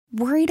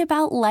Worried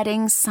about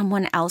letting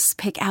someone else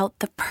pick out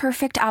the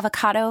perfect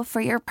avocado for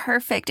your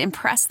perfect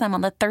impress them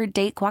on the third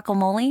date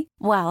guacamole?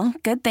 Well,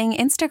 good thing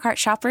Instacart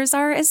shoppers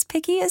are as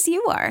picky as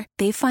you are.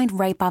 They find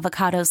ripe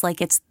avocados like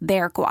it's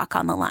their guac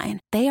on the line.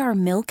 They are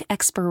milk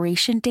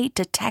expiration date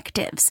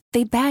detectives.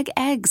 They bag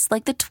eggs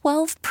like the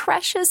 12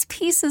 precious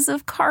pieces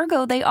of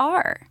cargo they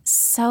are.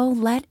 So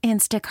let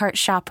Instacart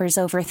shoppers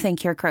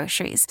overthink your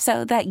groceries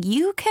so that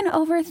you can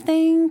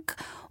overthink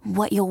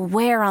what you'll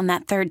wear on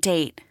that third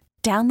date.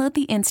 Download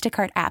the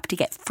Instacart app to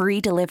get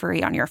free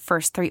delivery on your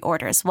first 3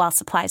 orders while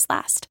supplies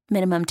last.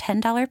 Minimum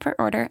 $10 per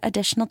order.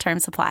 Additional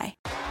terms apply.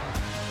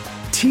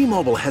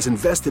 T-Mobile has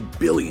invested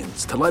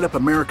billions to light up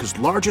America's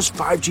largest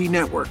 5G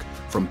network,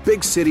 from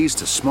big cities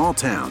to small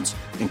towns,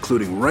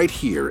 including right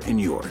here in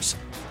yours.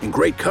 And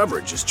great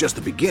coverage is just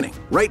the beginning.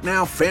 Right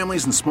now,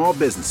 families and small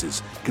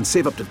businesses can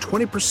save up to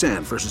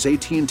 20% versus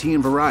AT&T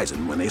and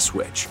Verizon when they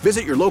switch.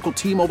 Visit your local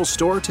T-Mobile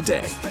store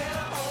today.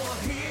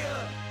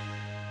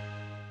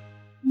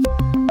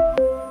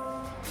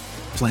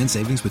 Plan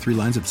savings with 3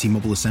 lines of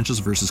T-Mobile Essentials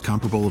versus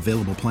comparable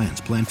available plans.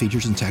 Plan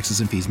features and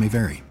taxes and fees may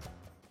vary.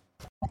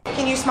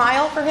 Can you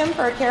smile for him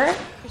for a carrot?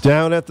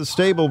 Down at the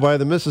stable by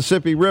the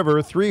Mississippi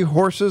River, 3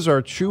 horses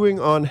are chewing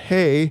on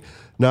hay,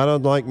 not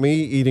unlike me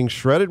eating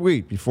shredded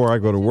wheat before I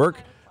go to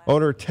work.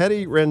 Owner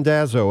Teddy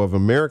Rendazzo of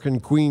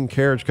American Queen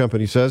Carriage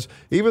Company says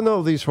even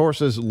though these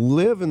horses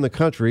live in the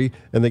country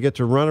and they get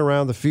to run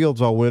around the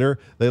fields all winter,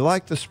 they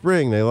like the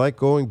spring. They like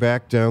going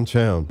back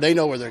downtown. They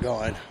know where they're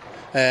going.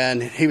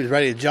 And he was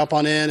ready to jump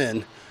on in,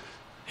 and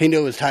he knew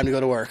it was time to go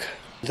to work.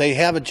 They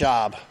have a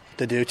job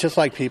to do, just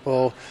like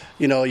people.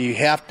 You know, you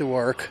have to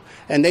work,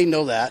 and they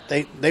know that.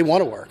 They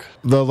want to work.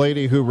 The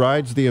lady who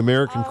rides the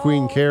American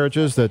Queen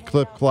carriages that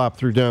clip-clop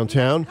through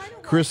downtown,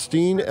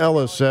 Christine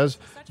Ellis, says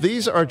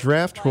these are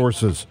draft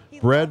horses,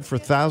 bred for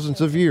thousands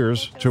of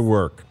years to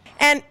work.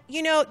 And,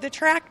 you know, the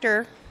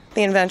tractor,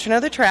 the invention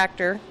of the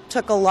tractor,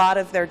 took a lot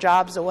of their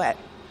jobs away.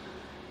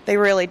 They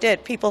really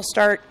did. People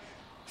start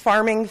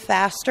farming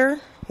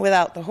faster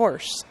without the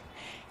horse.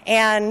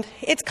 And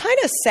it's kind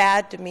of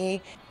sad to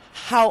me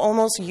how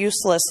almost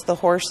useless the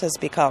horse has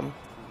become.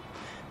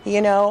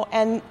 You know,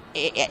 and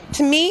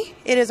to me,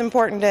 it is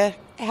important to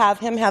have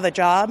him have a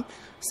job,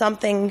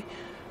 something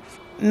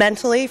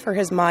mentally for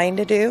his mind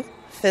to do,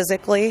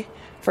 physically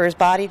for his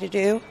body to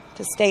do,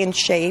 to stay in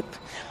shape.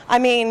 I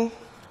mean,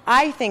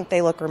 I think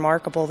they look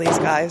remarkable, these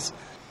guys.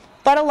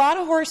 But a lot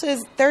of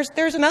horses, there's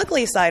an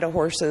ugly side of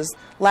horses.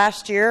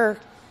 Last year,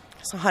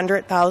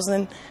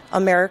 100,000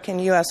 American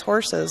U.S.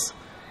 horses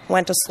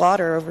went to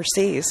slaughter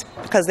overseas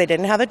because they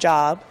didn't have a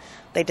job,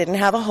 they didn't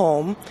have a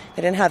home,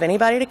 they didn't have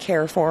anybody to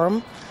care for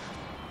them.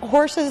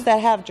 Horses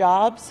that have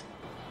jobs,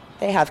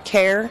 they have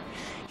care.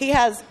 He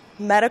has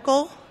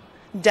medical,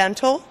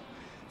 dental,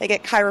 they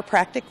get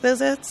chiropractic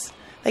visits,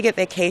 they get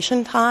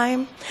vacation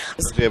time.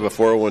 Does he have a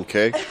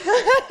 401k?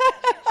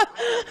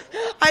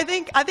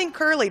 I think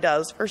Curly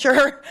does, for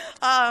sure.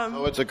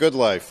 It's a good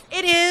life.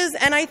 It is,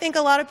 and I think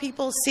a lot of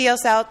people see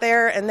us out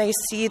there and they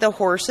see the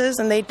horses,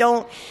 and they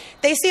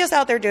see us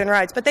out there doing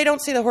rides, but they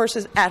don't see the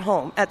horses at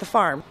home, at the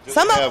farm.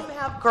 Some of them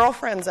have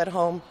girlfriends at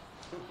home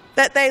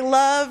that they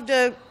love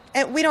to,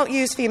 and we don't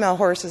use female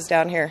horses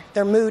down here.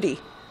 They're moody.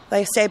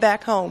 They stay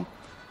back home.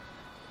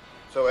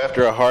 So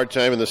after a hard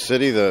time in the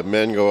city, the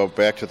men go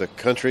back to the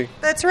country?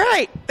 That's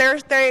right.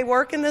 They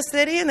work in the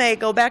city and they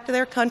go back to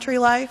their country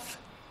life.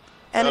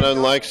 And not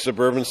unlike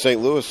suburban St.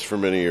 Louis for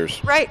many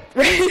years. Right.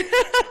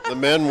 The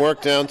men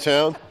work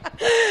downtown?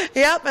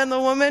 Yep, and the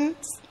women,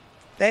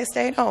 they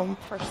stayed home.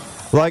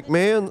 Like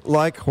man,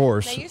 like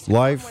horse,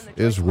 life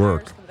is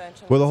work.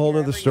 With a whole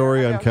nother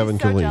story, I'm Kevin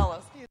Killeen.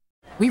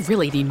 We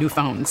really need new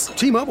phones.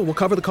 T-Mobile will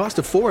cover the cost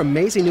of 4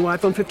 amazing new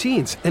iPhone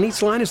 15s, and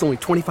each line is only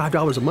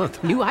 $25 a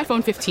month. New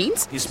iPhone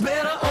 15s? It's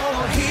better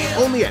over here.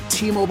 Only at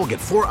T-Mobile, get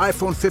 4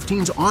 iPhone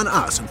 15s on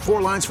us and 4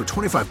 lines for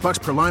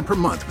 $25 per line per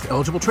month with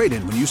eligible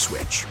trade-in when you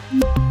switch.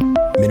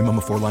 Minimum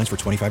of 4 lines for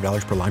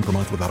 $25 per line per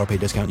month with autopay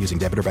discount using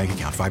debit or bank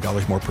account.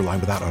 $5 more per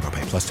line without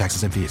autopay, plus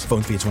taxes and fees.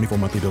 Phone fee at 24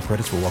 monthly bill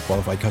credits for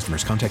well-qualified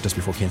customers. Contact us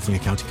before canceling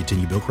account to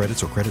continue bill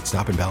credits or credit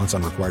stop and balance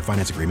on required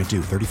finance agreement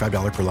due.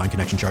 $35 per line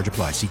connection charge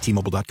applies. See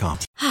T-Mobile.com.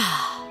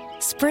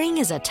 Spring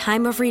is a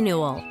time of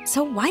renewal,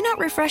 so why not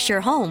refresh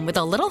your home with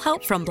a little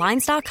help from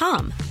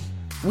Blinds.com?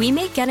 We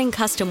make getting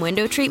custom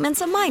window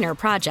treatments a minor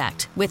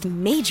project with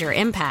major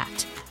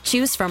impact.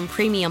 Choose from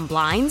premium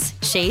blinds,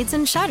 shades,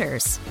 and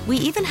shutters. We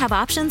even have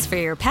options for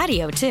your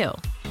patio, too.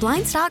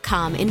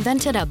 Blinds.com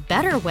invented a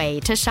better way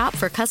to shop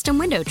for custom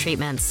window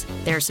treatments.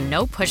 There's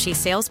no pushy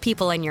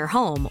salespeople in your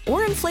home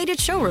or inflated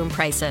showroom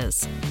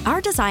prices.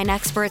 Our design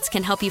experts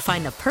can help you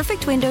find the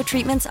perfect window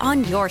treatments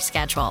on your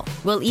schedule.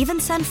 We'll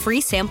even send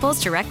free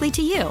samples directly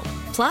to you.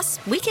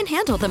 Plus, we can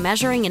handle the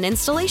measuring and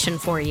installation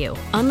for you.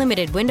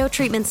 Unlimited window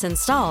treatments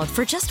installed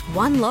for just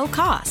one low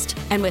cost.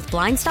 And with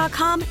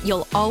Blinds.com,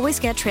 you'll always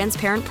get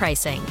transparent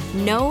pricing.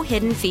 No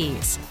hidden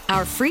fees.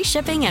 Our free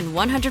shipping and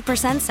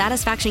 100%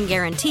 satisfaction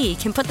guarantee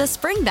can put the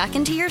spring back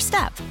into your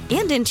step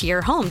and into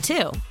your home,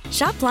 too.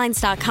 Shop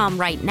Blinds.com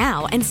right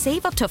now and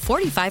save up to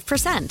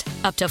 45%.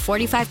 Up to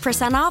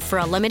 45% off for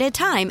a limited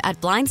time at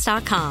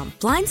Blinds.com.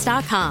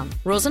 Blinds.com.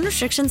 Rules and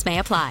restrictions may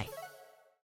apply.